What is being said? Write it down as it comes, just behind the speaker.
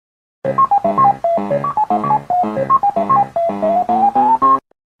Alright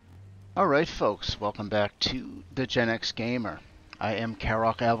folks, welcome back to the Gen X Gamer. I am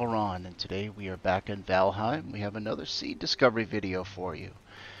Karok Alvaron, and today we are back in Valheim. We have another seed discovery video for you.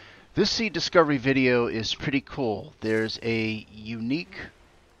 This seed discovery video is pretty cool. There's a unique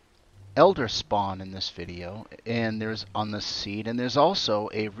elder spawn in this video, and there's on this seed, and there's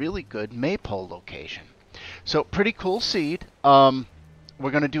also a really good Maypole location. So pretty cool seed. We're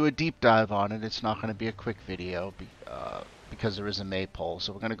going to do a deep dive on it. It's not going to be a quick video because there is a Maypole.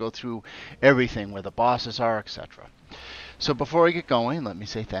 So we're going to go through everything, where the bosses are, etc. So before I get going, let me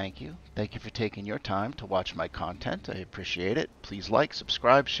say thank you. Thank you for taking your time to watch my content. I appreciate it. Please like,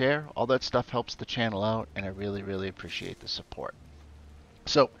 subscribe, share. All that stuff helps the channel out, and I really, really appreciate the support.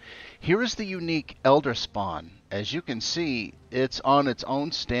 So here is the unique elder spawn. As you can see, it's on its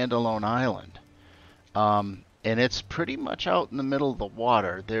own standalone island. And it's pretty much out in the middle of the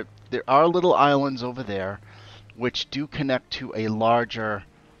water. There are little islands over there which do connect to a larger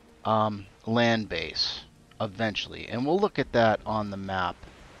land base eventually. And we'll look at that on the map,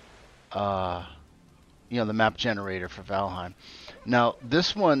 the map generator for Valheim. Now,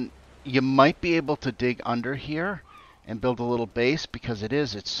 this one, you might be able to dig under here and build a little base because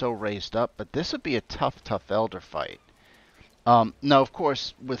it's so raised up. But this would be a tough elder fight. Now, of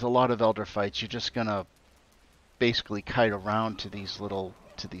course, with a lot of elder fights, you're just going to basically kite around to these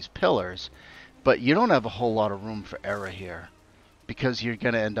pillars, but you don't have a whole lot of room for error here because you're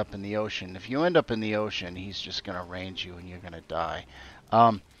going to end up in the ocean. If you end up in the ocean, he's just going to range you and you're going to die.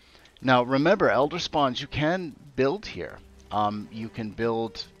 Now remember, elder spawns, you can build here. You can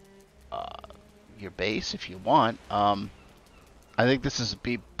build your base if you want. I think this is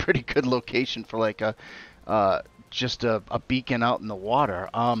a pretty good location for like just a beacon out in the water.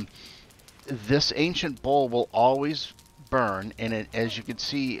 This ancient bowl will always burn, and as you can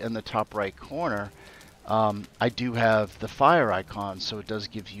see in the top right corner, I do have the fire icon, so it does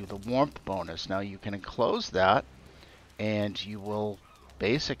give you the warmth bonus. Now you can enclose that, and you will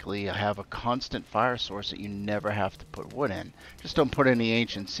basically have a constant fire source that you never have to put wood in. Just don't put any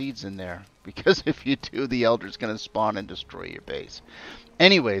ancient seeds in there, because if you do, the elder's going to spawn and destroy your base.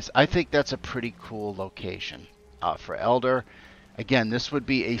 Anyways, I think that's a pretty cool location for elder. Again, this would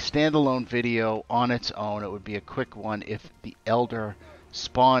be a standalone video on its own. It would be a quick one if the elder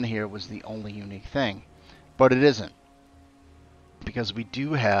spawn here was the only unique thing. But it isn't, because we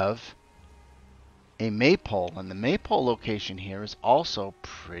do have a Maypole, and the Maypole location here is also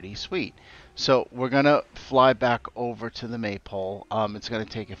pretty sweet. So we're going to fly back over to the Maypole. It's going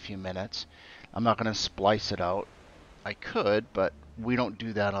to take a few minutes. I'm not going to splice it out. I could, but we don't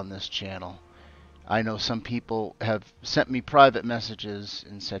do that on this channel. I know some people have sent me private messages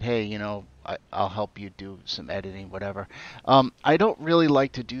and said, hey, I'll help you do some editing, whatever. I don't really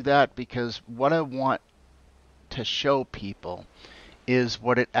like to do that, because what I want to show people is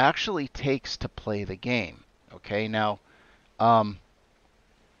what it actually takes to play the game. Okay, now,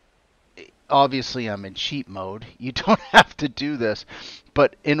 obviously I'm in cheat mode. You don't have to do this.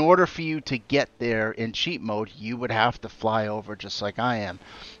 But in order for you to get there in cheat mode, you would have to fly over just like I am.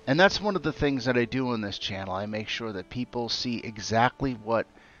 And that's one of the things that I do on this channel. I make sure that people see exactly what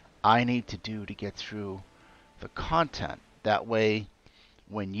I need to do to get through the content. That way,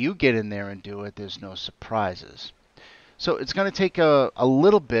 when you get in there and do it, there's no surprises. So it's going to take a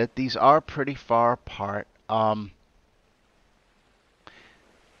little bit. These are pretty far apart.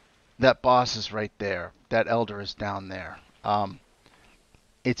 That boss is right there. That elder is down there.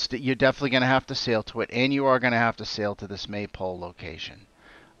 You're definitely going to have to sail to it, and you are going to have to sail to this Maypole location,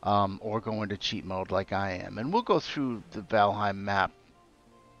 or go into cheat mode like I am. And we'll go through the Valheim map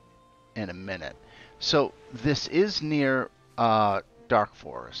in a minute. So this is near Black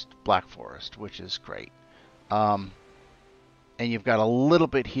Forest, which is great. And you've got a little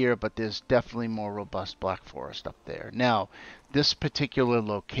bit here, but there's definitely more robust Black Forest up there. Now, this particular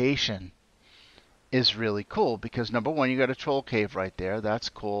location is really cool because, number one, you got a troll cave right there. That's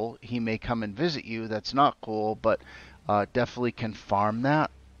cool. He may come and visit you. That's not cool, but definitely can farm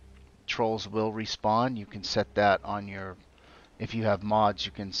that. Trolls will respawn. You can set that on your, if you have mods,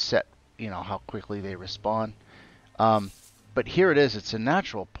 you can set, how quickly they respawn. But here it is. It's a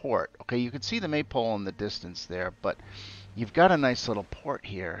natural port. Okay, you can see the Maypole in the distance there, but you've got a nice little port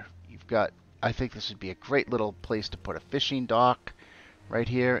here. I think this would be a great little place to put a fishing dock right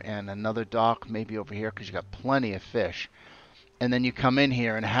here, and another dock maybe over here, because you got plenty of fish. And then you come in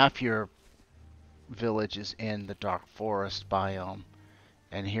here, and half your village is in the dark forest biome.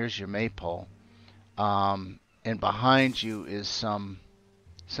 And here's your Maypole. And behind you is some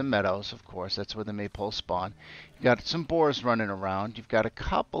some meadows, of course. That's where the maypole spawn. You've got some boars running around. You've got a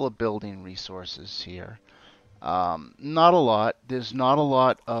couple of building resources here. Not a lot. There's not a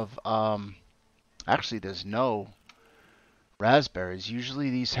lot of... actually, there's no raspberries. Usually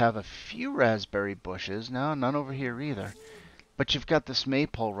these have a few raspberry bushes. No, none over here either. But you've got this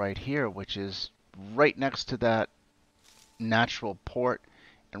maypole right here, which is right next to that natural port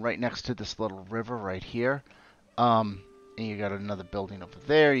and right next to this little river right here. And you got another building over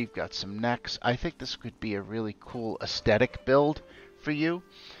there. You've got some necks. I think this could be a really cool aesthetic build for you.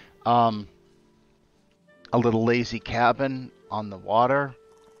 A little lazy cabin on the water.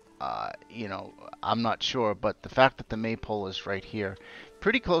 You know, I'm not sure, but the fact that the maypole is right here,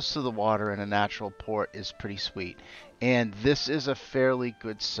 pretty close to the water in a natural port, is pretty sweet. And this is a fairly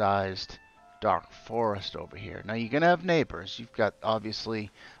good-sized dark forest over here. Now, you're going to have neighbors. You've got,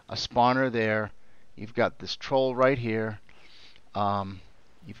 obviously, a spawner there. You've got this troll right here.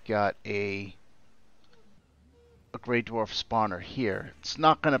 You've got a gray dwarf spawner here. It's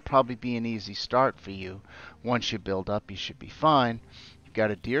not going to probably be an easy start for you. Once you build up, you should be fine. You've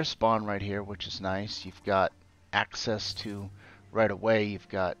got a deer spawn right here, which is nice. You've got access to, right away, you've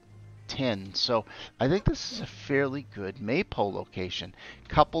got tin. So I think this is a fairly good maypole location,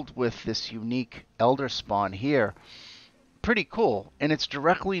 coupled with this unique elder spawn here. Pretty cool. And it's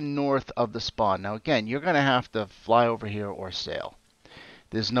directly north of the spawn. Now again, you're going to have to fly over here or sail.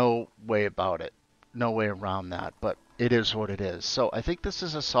 There's no way about it. No way around that, but it is what it is. So I think this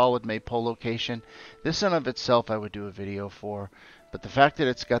is a solid maypole location. This in of itself I would do a video for, but the fact that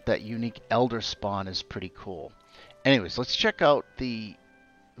it's got that unique elder spawn is pretty cool. Anyways, let's check out the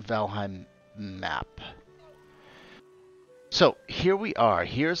Valheim map. So here we are.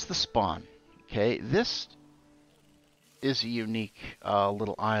 Here's the spawn. Okay, this is a unique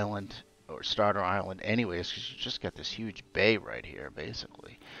little island, or starter island anyways, because you just got this huge bay right here,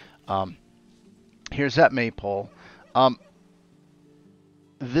 basically. Here's that maypole.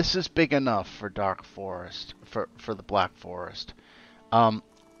 This is big enough for dark forest, for the black forest. I'm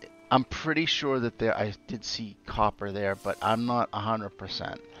pretty sure that there, I did see copper there, but I'm not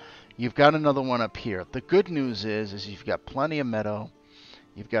 100%. You've got another one up here. The good news is you've got plenty of meadow,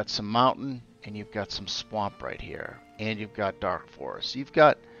 you've got some mountain, and you've got some swamp right here, and you've got dark forest. You've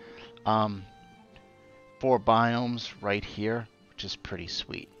got 4 biomes right here, which is pretty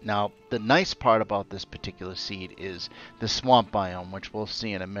sweet. Now, the nice part about this particular seed is the swamp biome, which we'll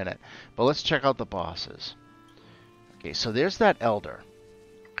see in a minute. But let's check out the bosses. Okay, so there's that elder.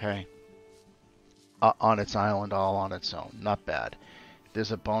 Okay, on its island, all on its own. Not bad.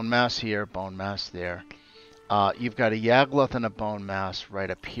 There's a bone mass here, bone mass there. You've got a Yagluth and a bone mass right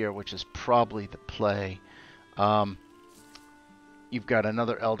up here, which is probably the play. You've got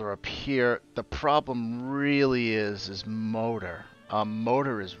another elder up here. The problem really is motor.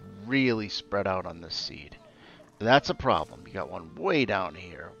 Motor is really spread out on this seed. That's a problem. You got one way down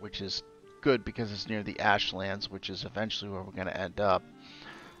here, which is good because it's near the Ashlands, which is eventually where we're going to end up.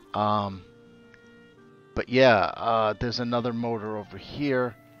 But yeah, there's another motor over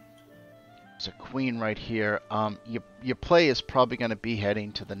here. There's a queen right here. Your play is probably going to be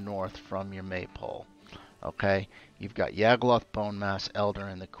heading to the north from your maypole. Okay, you've got Yagluth, bone mass, elder,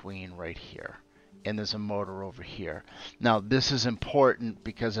 and the queen right here. And there's a motor over here. Now, this is important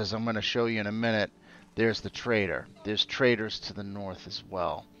because, as I'm going to show you in a minute, there's the trader. There's traders to the north as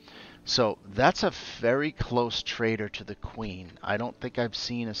well. So that's a very close trader to the queen. I don't think I've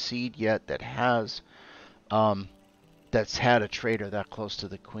seen a seed yet that has that's had a trader that close to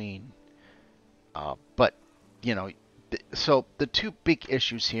the queen. But you know, so the two big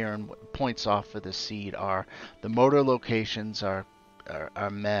issues here and what points off for this seed are the motor locations are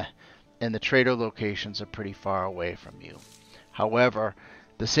meh, and the trader locations are pretty far away from you. However,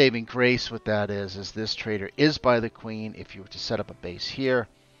 the saving grace with that is this trader is by the queen. If you were to set up a base here,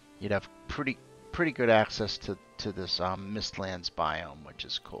 you'd have pretty good access to this Mistlands biome, which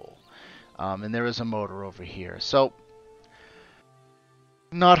is cool. And there is a motor over here. So,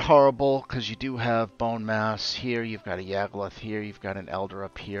 not horrible, because you do have bone mass here. You've got a Yagluth here. You've got an elder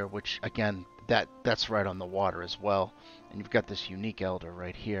up here, which, again, that's right on the water as well. And you've got this unique elder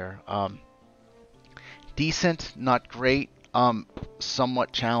right here. Decent, not great.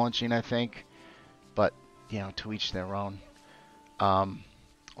 Somewhat challenging, I think. But, you know, to each their own.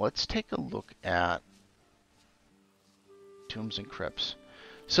 Let's take a look at Tombs and Crypts.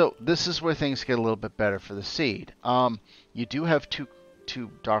 So this is where things get a little bit better for the seed. You do have two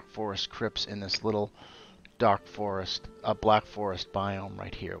dark forest crypts in this little dark forest, black forest biome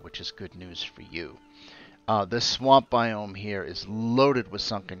right here, which is good news for you. This swamp biome here is loaded with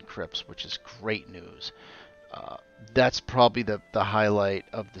sunken crypts, which is great news. Uh, that's probably the highlight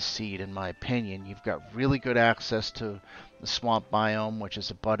of the seed, in my opinion. You've got really good access to the swamp biome, which is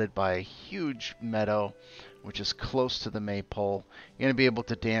abutted by a huge meadow, which is close to the Maypole. You're going to be able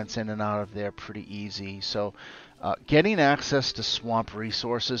to dance in and out of there pretty easy. So getting access to swamp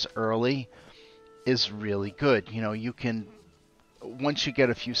resources early is really good. You know, you can, once you get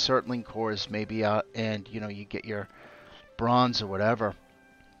a few Surtling cores maybe out and, you know, you get your bronze or whatever,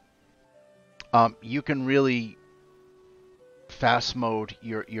 you can really fast mode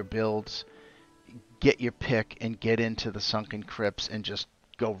your builds, get your pick, and get into the sunken crypts and just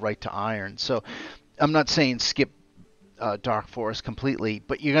go right to iron. So I'm not saying skip Dark Forest completely,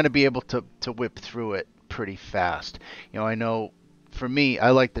 but you're going to be able to whip through it pretty fast. You know, I know for me,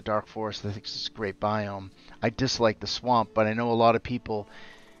 I like the Dark Forest. I think it's a great biome. I dislike the swamp, but I know a lot of people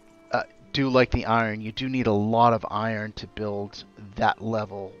do like the iron. You do need a lot of iron to build that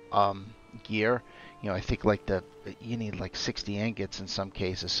level gear. You know, I think like you need like 60 ingots in some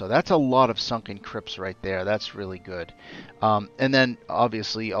cases. So that's a lot of sunken crypts right there. That's really good. And then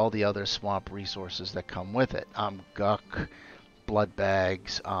obviously all the other swamp resources that come with it. Guck, blood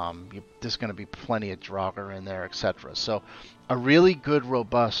bags. There's going to be plenty of Draugr in there, etc. So a really good,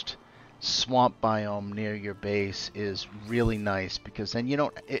 robust swamp biome near your base is really nice, because then you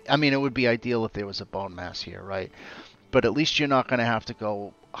don't. I mean, it would be ideal if there was a bone mass here, right? But at least you're not going to have to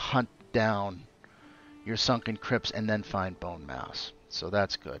go hunt down your sunken crypts and then find bone mass. So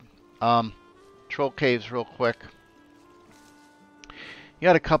that's good. Troll caves real quick. You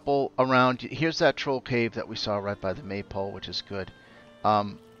got a couple around. Here's that troll cave that we saw right by the Maypole, which is good.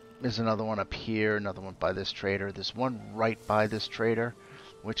 There's another one up here, another one by this trader. There's one right by this trader,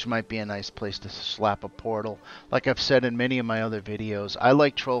 which might be a nice place to slap a portal. Like I've said in many of my other videos, I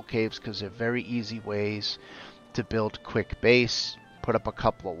like troll caves because they're very easy ways to build quick base. Put up a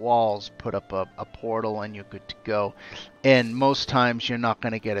couple of walls, put up a portal, and you're good to go. And most times you're not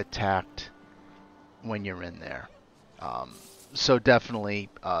going to get attacked when you're in there. So definitely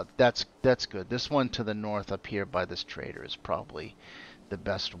that's good. This one to the north up here by this trader is probably the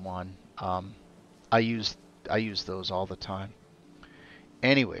best one. I use those all the time.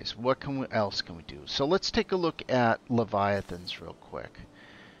 Anyways, what else can we do? So let's take a look at Leviathans real quick.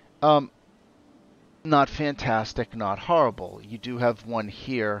 Not fantastic, not horrible. You do have one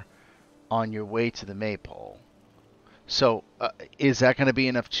here on your way to the Maypole. So, is that going to be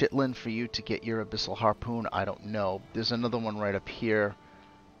enough chitlin for you to get your Abyssal Harpoon? I don't know. There's another one right up here,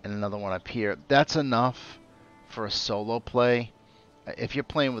 and another one up here. That's enough for a solo play. If you're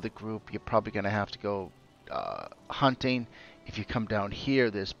playing with a group, you're probably going to have to go hunting. If you come down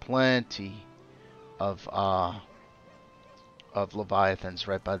here, there's plenty of Leviathans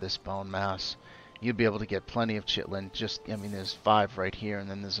right by this bone mass. You'd be able to get plenty of chitlin. I mean, there's 5 right here, and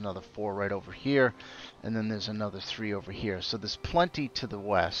then there's another 4 right over here, and then there's another 3 over here. So there's plenty to the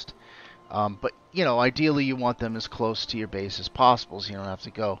west. But, you know, ideally you want them as close to your base as possible, so you don't have to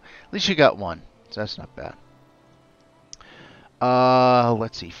go. At least you got one, so that's not bad.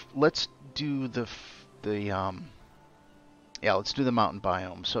 Let's see. Let's do let's do the mountain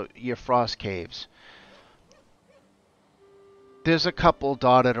biome. So your frost caves. There's a couple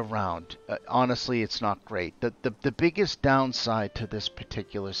dotted around. Honestly, it's not great. The biggest downside to this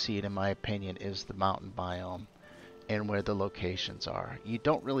particular seed, in my opinion, is the mountain biome and where the locations are. You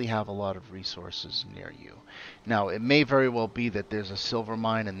don't really have a lot of resources near you. Now, it may very well be that there's a silver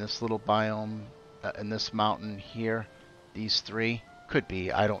mine in this little biome, in this mountain here. These 3 could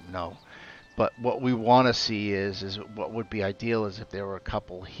be. I don't know. But what we want to see is what would be ideal is if there were a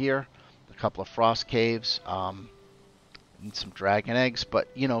couple here, a couple of frost caves. And some dragon eggs, but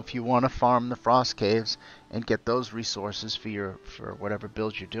you know, if you want to farm the frost caves and get those resources for whatever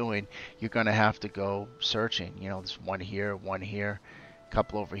build you're doing, you're going to have to go searching. You know, there's one here, a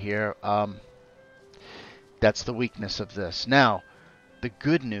couple over here. That's the weakness of this. Now, the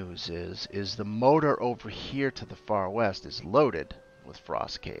good news is the motor over here to the far west is loaded with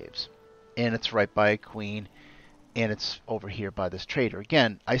frost caves, and it's right by a queen, and it's over here by this trader.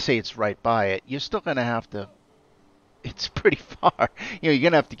 Again, I say it's right by it. You're still going to have to. It's pretty far. You know, you're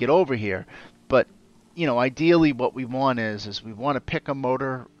going to have to get over here. But, you know, ideally what we want is we want to pick a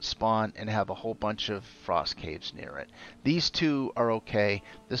motor spawn and have a whole bunch of frost caves near it. These 2 are okay.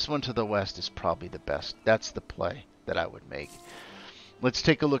 This one to the west is probably the best. That's the play that I would make. Let's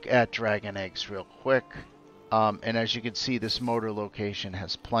take a look at dragon eggs real quick. And as you can see, this motor location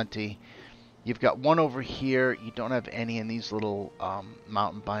has plenty. You've got one over here. You don't have any in these little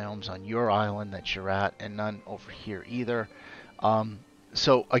mountain biomes on your island that you're at, and none over here either.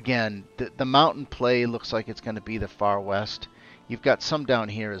 So again, the mountain play looks like it's going to be the far west. You've got some down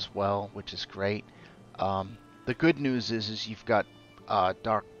here as well, which is great. The good news is you've got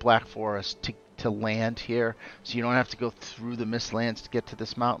dark black forest to land here, so you don't have to go through the mistlands to get to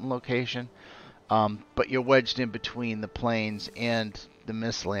this mountain location. But you're wedged in between the plains and the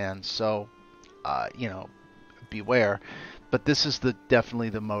mistlands, so you know, beware. But this is definitely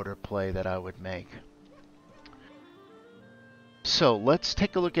the motor play that I would make. So let's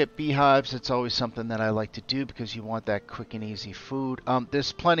take a look at beehives. It's always something that I like to do because you want that quick and easy food.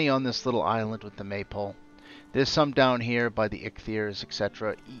 There's plenty on this little island with the maypole. There's some down here by the ichthyosaurs,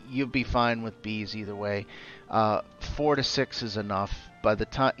 etc. You'll be fine with bees either way. 4 to 6 is enough. By the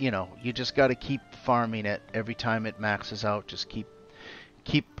time, you know, you just got to keep farming it every time it maxes out. Just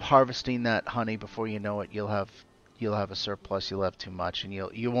keep harvesting that honey. Before you know it, you'll have a surplus. You'll have too much, and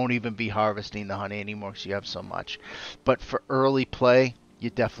you won't even be harvesting the honey anymore because you have so much. But for early play, you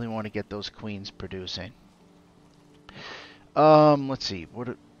definitely want to get those queens producing. Let's see.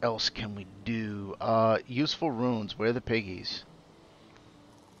 What else can we do? Useful runes. Where are the piggies?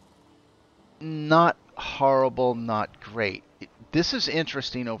 Not horrible, not great. This is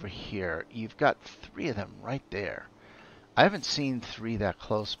interesting over here. You've got 3 of them right there. I haven't seen 3 that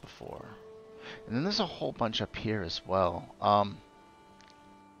close before. And then there's a whole bunch up here as well.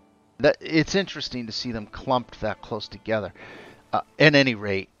 It's interesting to see them clumped that close together. At any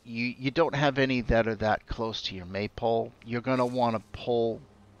rate, you don't have any that are that close to your maypole. You're gonna want to pull.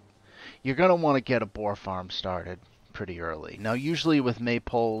 You're gonna want to get a boar farm started pretty early. Now, usually with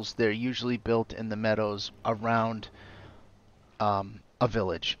maypoles, they're usually built in the meadows around a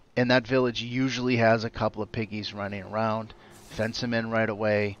village, and that village usually has a couple of piggies running around. Fence them in right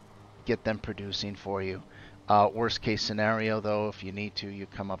away, get them producing for you. Worst case scenario, though, if you need to, you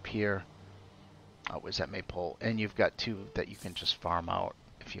come up here. Where's that maypole? And you've got 2 that you can just farm out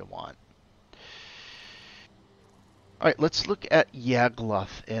if you want. All right, let's look at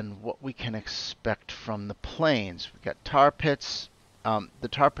Yagluth and what we can expect from the plains. We've got tar pits. The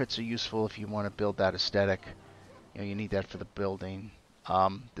tar pits are useful if you want to build that aesthetic. You know, you need that for the building.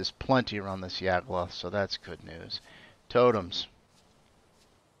 There's plenty around this Yagluth, so that's good news. Totems.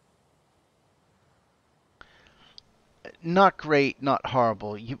 Not great, not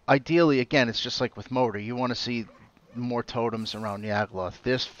horrible. Ideally, again, it's just like with Motor. You want to see more totems around Yagluth.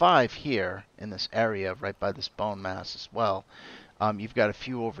 There's 5 here in this area, right by this bone mass as well. You've got a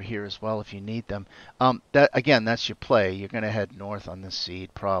few over here as well if you need them. That's your play. You're going to head north on this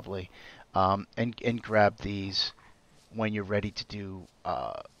seed probably, and grab these when you're ready to do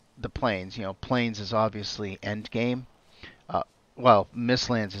the plains. You know, plains is obviously end game. Well,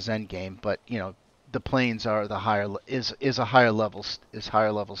 Mistlands is end game, but you know the plains are the higher level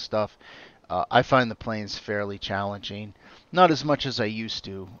stuff. I find the plains fairly challenging, not as much as I used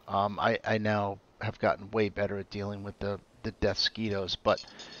to. I now have gotten way better at dealing with the death skeetos, but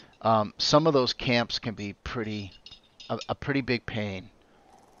some of those camps can be a pretty big pain.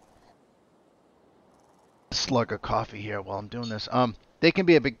 Slug of coffee here while I'm doing this. They can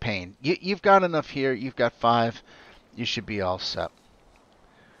be a big pain. You've got enough here. You've got 5. You should be all set.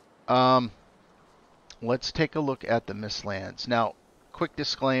 Let's take a look at the Mistlands. Now, quick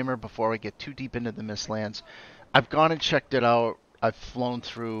disclaimer before I get too deep into the Mistlands. I've gone and checked it out. I've flown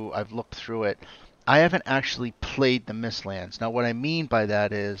through. I've looked through it. I haven't actually played the Mistlands. Now, what I mean by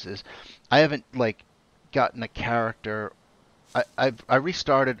that is I haven't like gotten a character. I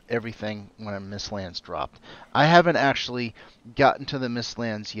restarted everything when Mistlands dropped. I haven't actually gotten to the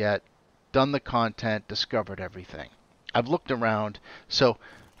Mistlands yet, done the content, discovered everything. I've looked around, so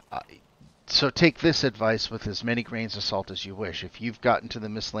take this advice with as many grains of salt as you wish. If you've gotten to the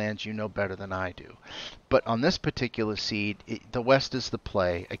Mistlands, you know better than I do. But on this particular seed, the west is the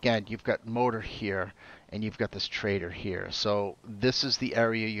play. Again, you've got Motor here, and you've got this trader here. So this is the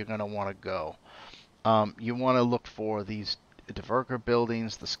area you're going to want to go. You want to look for these Diverger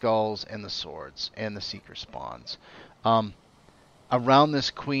buildings, the skulls, and the swords, and the seeker spawns. Around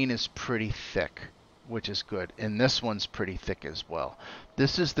this queen is pretty thick, which is good, and this one's pretty thick as well.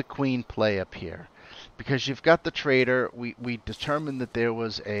 This is the queen play up here, because you've got the trader. We determined that there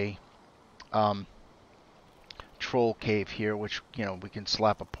was a troll cave here, which we can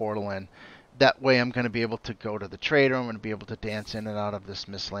slap a portal in. That way I'm going to be able to go to the trader. I'm going to be able to dance in and out of this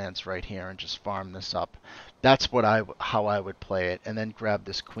Mistlands right here and just farm this up. That's how I would play it, and then grab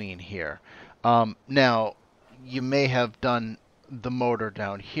this queen here. Now, you may have done the Motor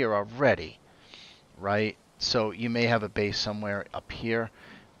down here already, right? So you may have a base somewhere up here,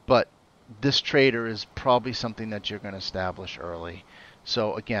 but this trader is probably something that you're going to establish early.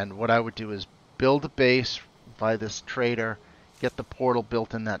 So again, what I would do is build a base by this trader, get the portal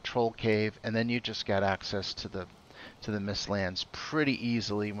built in that troll cave, and then you just got access to to the Mistlands pretty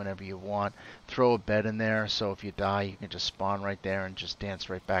easily whenever you want. Throw a bed in there, so if you die, you can just spawn right there and just dance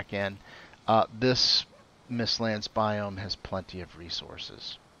right back in. This Mistlands biome has plenty of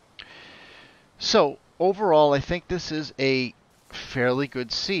resources. So overall, I think this is a fairly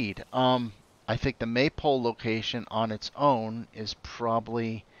good seed. I think the Maypole location on its own is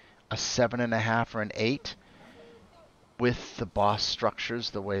probably a 7.5 or an 8 with the boss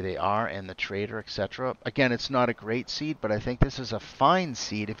structures the way they are and the trader, etc. Again, it's not a great seed, but I think this is a fine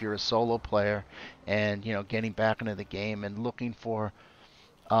seed if you're a solo player and getting back into the game and looking for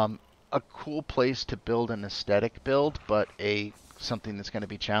a cool place to build an aesthetic build, but something that's going to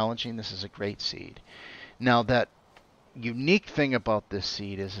be challenging. This is a great seed. Now that unique thing about this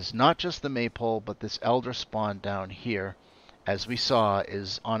seed is not just the Maypole, but this elder spawn down here, as we saw,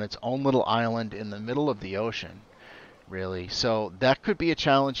 is on its own little island in the middle of the ocean, really. So that could be a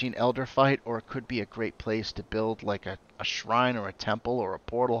challenging elder fight, or it could be a great place to build like a shrine or a temple or a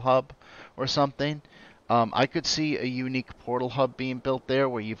portal hub or something. I could see a unique portal hub being built there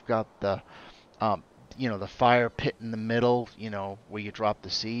where you've got the the fire pit in the middle, where you drop the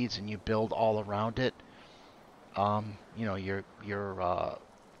seeds and you build all around it.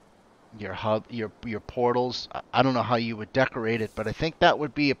 Your hub, your portals. I don't know how you would decorate it, but I think that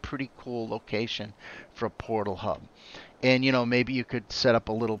would be a pretty cool location for a portal hub. And maybe you could set up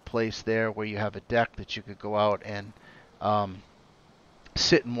a little place there where you have a deck that you could go out and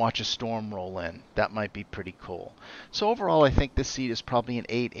sit and watch a storm roll in. That might be pretty cool. So overall, I think this seed is probably an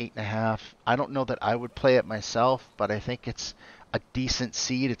 8, 8.5. I don't know that I would play it myself, but I think it's a decent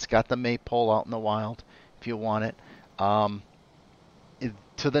seed. It's got the Maypole out in the wild if you want it.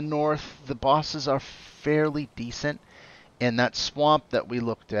 To the north, the bosses are fairly decent. And that swamp that we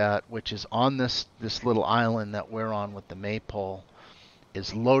looked at, which is on this little island that we're on with the Maypole,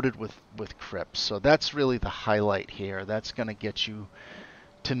 is loaded with crypts. So that's really the highlight here. That's going to get you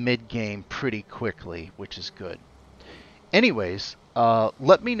to mid-game pretty quickly, which is good. Anyways,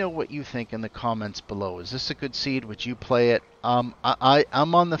 let me know what you think in the comments below. Is this a good seed? Would you play it? I'm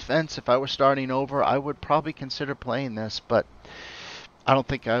on the fence. If I were starting over, I would probably consider playing this, but I don't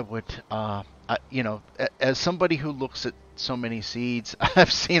think I would. As somebody who looks at so many seeds,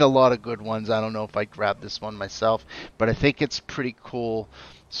 I've seen a lot of good ones. I don't know if I'd grab this one myself, but I think it's pretty cool.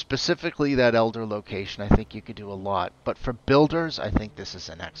 Specifically that elder location, I think you could do a lot. But for builders, I think this is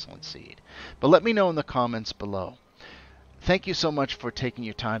an excellent seed. But let me know in the comments below. Thank you so much for taking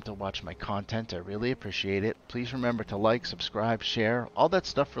your time to watch my content. I really appreciate it. Please remember to like, subscribe, share. All that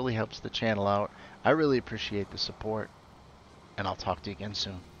stuff really helps the channel out. I really appreciate the support, and I'll talk to you again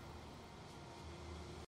soon.